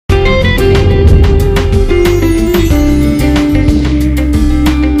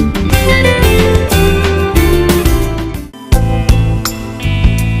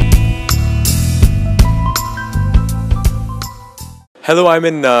Hello, I'm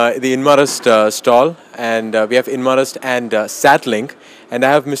in the Inmarsat stall, and we have Inmarsat and Satlink, and I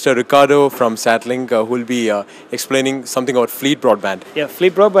have Mr. Ricardo from Satlink who will be explaining something about FleetBroadband. Yeah,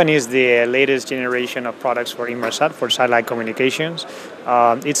 FleetBroadband is the latest generation of products for Inmarsat for satellite communications.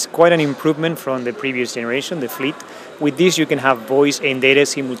 It's quite an improvement from the previous generation, the Fleet. With this, you can have voice and data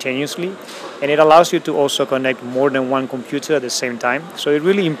simultaneously, and it allows you to also connect more than one computer at the same time. So it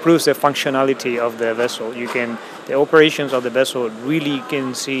really improves the functionality of the vessel. The operations of the vessel really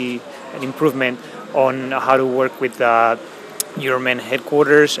can see an improvement on how to work with your main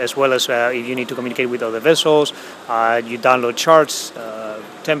headquarters, as well as if you need to communicate with other vessels. You download charts,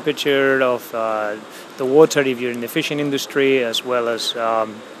 temperature of the water if you're in the fishing industry, as well as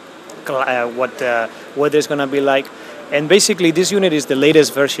what the weather is going to be like. And basically, this unit is the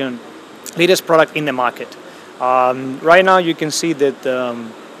latest version, latest product in the market. Right now, you can see that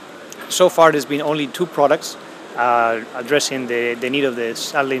so far there's been only two products addressing the need of the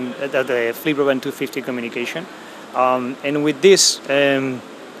Satlink, the FleetBroadband 250 communication. And with this,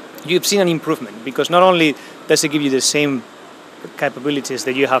 you've seen an improvement, because not only does it give you the same capabilities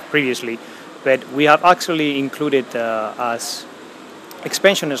that you have previously, but we have actually included as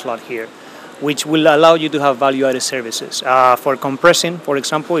expansion slot here, which will allow you to have value-added services. For compressing, for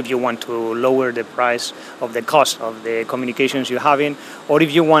example, if you want to lower the price of the cost of the communications you're having, or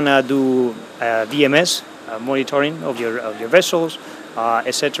if you want to do VMS, monitoring of your vessels,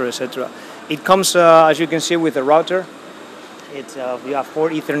 etc., etc. It comes, as you can see, with a router. You have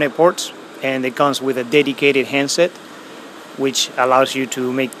 4 Ethernet ports, and it comes with a dedicated handset, which allows you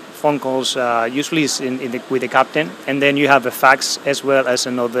to make phone calls, usually with the captain, and then you have a fax as well as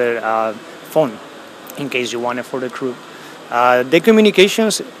another phone in case you want it for the crew. The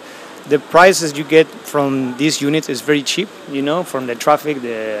communications, the prices you get from these units is very cheap, from the traffic.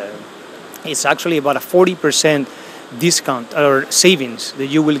 It's actually about a 40% discount or savings that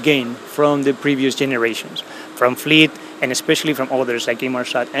you will gain from the previous generations, from Fleet, and especially from others like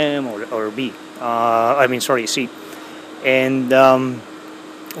Inmarsat M or C. And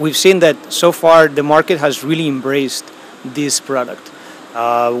we've seen that so far the market has really embraced this product.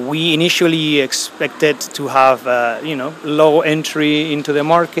 We initially expected to have low entry into the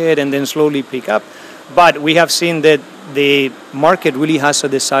market and then slowly pick up, but we have seen that the market really has a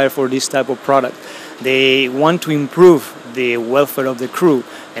desire for this type of product. They want to improve the welfare of the crew,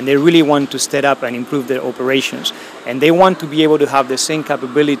 and they really want to step up and improve their operations, and they want to be able to have the same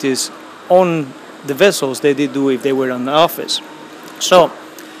capabilities on the vessels that they do if they were on the office. So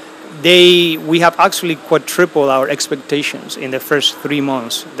we have actually quadrupled our expectations in the first 3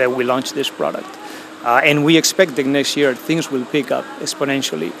 months that we launched this product. And we expect that next year things will pick up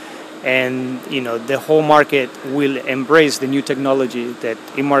exponentially. And the whole market will embrace the new technology that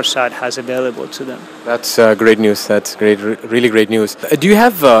Inmarsat has available to them. That's great news. That's great, really great news. Do you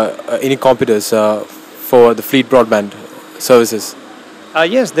have any competitors for the FleetBroadband services?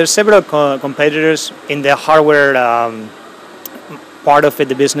 Yes, there's several competitors in the hardware part of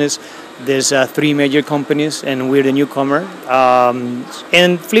the business. There's 3 major companies, and we're the newcomer.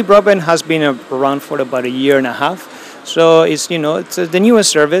 And FleetBroadband has been around for about a year and a half. So it's the newest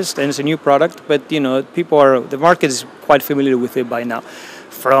service, and it's a new product. But the market is quite familiar with it by now.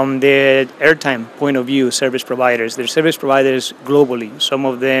 From the airtime point of view, service providers, there's service providers globally. Some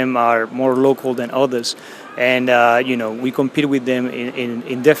of them are more local than others, and we compete with them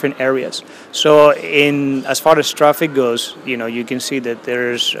in different areas. So as far as traffic goes, you can see that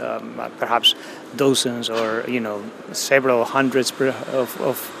there's perhaps dozens or several hundreds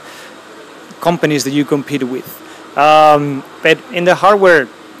of companies that you compete with. But in the hardware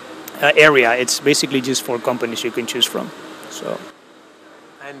area, it's basically just 4 companies you can choose from. So.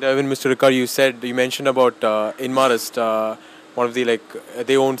 And when Mr. Ricardo, you mentioned about Inmarsat, one of the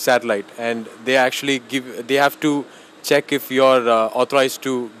they own satellite, and they actually they have to check if you're authorized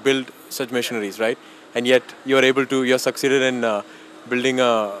to build such machineries, right? And yet you're succeeded in building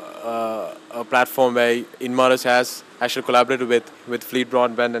a platform where Inmarsat has actually collaborated with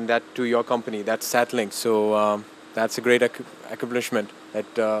FleetBroadband, and that to your company, that's Satlink. So that's a great accomplishment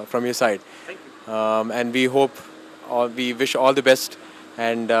from your side. Thank you. And we wish all the best,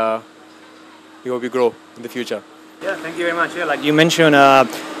 and we hope you grow in the future. Yeah, thank you very much. Yeah, like you mentioned,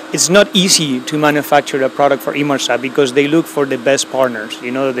 it's not easy to manufacture a product for Inmarsat because they look for the best partners.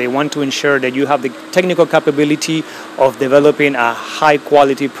 They want to ensure that you have the technical capability of developing a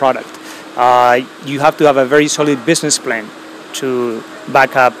high-quality product. You have to have a very solid business plan to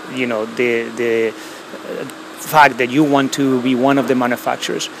back up, the fact that you want to be one of the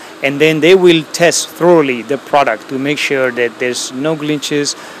manufacturers. And then they will test thoroughly the product to make sure that there's no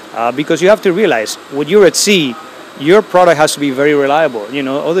glitches, because you have to realize when you're at sea, your product has to be very reliable.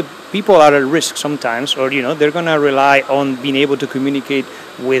 Other people are at risk sometimes, or they're gonna rely on being able to communicate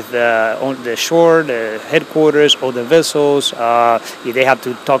with on the shore, the headquarters, or the vessels. If they have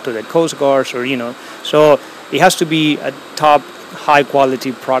to talk to the coast guards, or so it has to be a top, high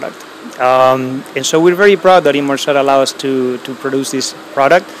quality product. And so we're very proud that Inmarsat allows us to produce this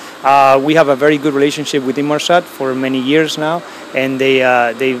product. We have a very good relationship with Inmarsat for many years now, and they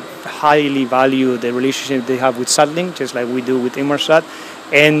highly value the relationship they have with Satlink, just like we do with Inmarsat.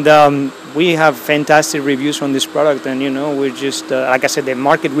 And we have fantastic reviews on this product, and we're just like I said, the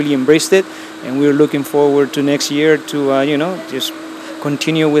market really embraced it, and we're looking forward to next year to just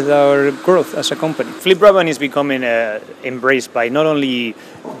continue with our growth as a company. FleetBroadband is becoming embraced by not only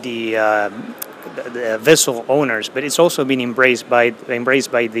the vessel owners, but it's also been embraced by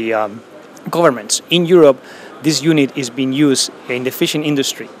the governments. In Europe, this unit is being used in the fishing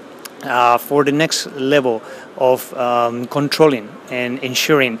industry for the next level of controlling and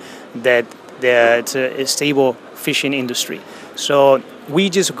ensuring that it's a stable fishing industry. So we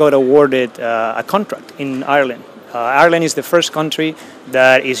just got awarded a contract in Ireland. Ireland is the first country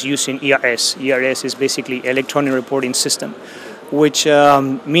that is using ERS. ERS is basically electronic reporting system, which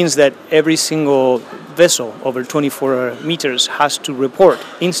means that every single vessel over 24 meters has to report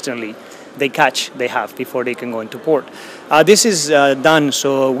instantly the catch they have before they can go into port. This is done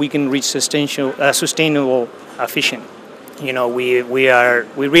so we can reach sustainable fishing. We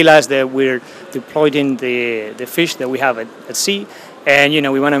realize that we're deploying the fish that we have at sea, and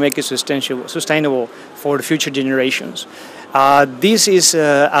we want to make it sustainable for the future generations. This is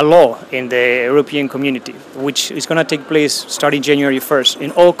a law in the European community, which is going to take place starting January 1st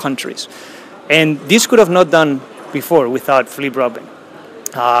in all countries. And this could have not done before without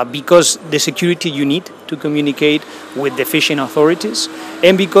FleetBroadband, because the security you need to communicate with the fishing authorities,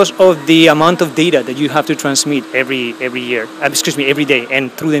 and because of the amount of data that you have to transmit every day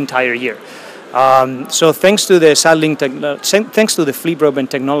and through the entire year. So thanks to the Satlink, thanks to the FleetBroadband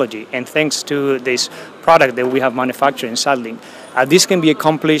technology, and thanks to this product that we have manufactured in Satlink, this can be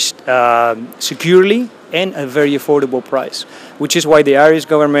accomplished securely and at a very affordable price, which is why the Irish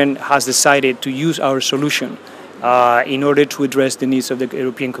government has decided to use our solution in order to address the needs of the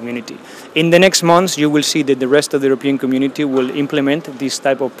European community. In the next months, you will see that the rest of the European community will implement this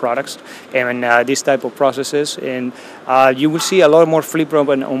type of products and this type of processes, and you will see a lot more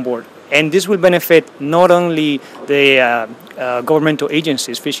FleetBroadband on board. And this will benefit not only the governmental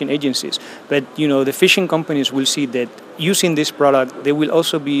agencies, fishing agencies, but the fishing companies will see that using this product, they will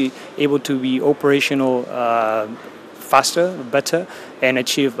also be able to be operational faster, better, and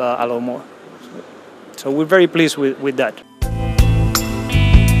achieve a lot more. So we're very pleased with that.